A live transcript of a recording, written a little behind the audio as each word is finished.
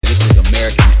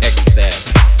American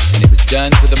excess. And it was done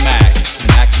to the max,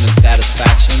 maximum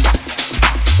satisfaction.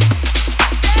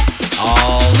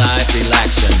 All night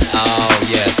relaxation, oh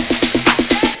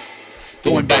yes.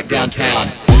 Going back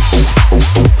downtown.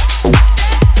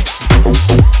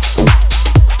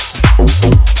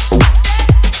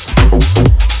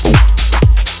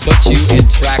 Put you in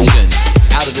traction,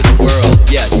 out of this world,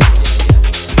 yes.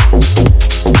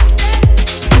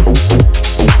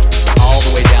 All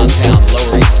the way downtown,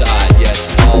 Lower East Side, yes,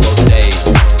 all those days.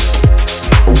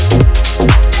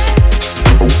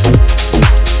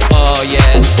 Oh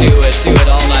yes, do it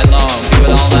all night long, do it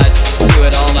all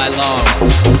night long.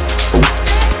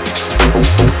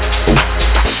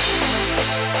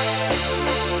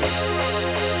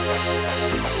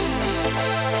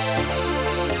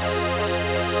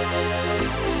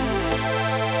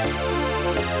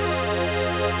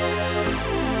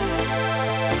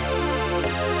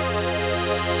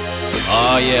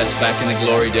 Oh yes, back in the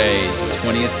glory days, the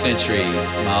 20th century,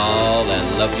 all that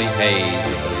lovely haze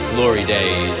of those glory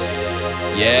days.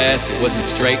 Yes, it wasn't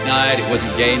straight night, it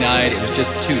wasn't gay night, it was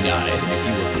just two night. And if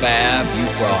you were fab, you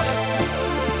brought it.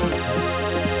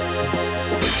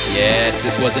 Yes,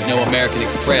 this wasn't no American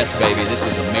Express, baby, this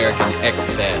was American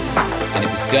excess. And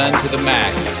it was done to the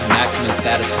max, maximum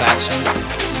satisfaction.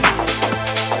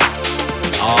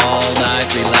 All night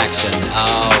relaxation,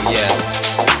 oh yeah.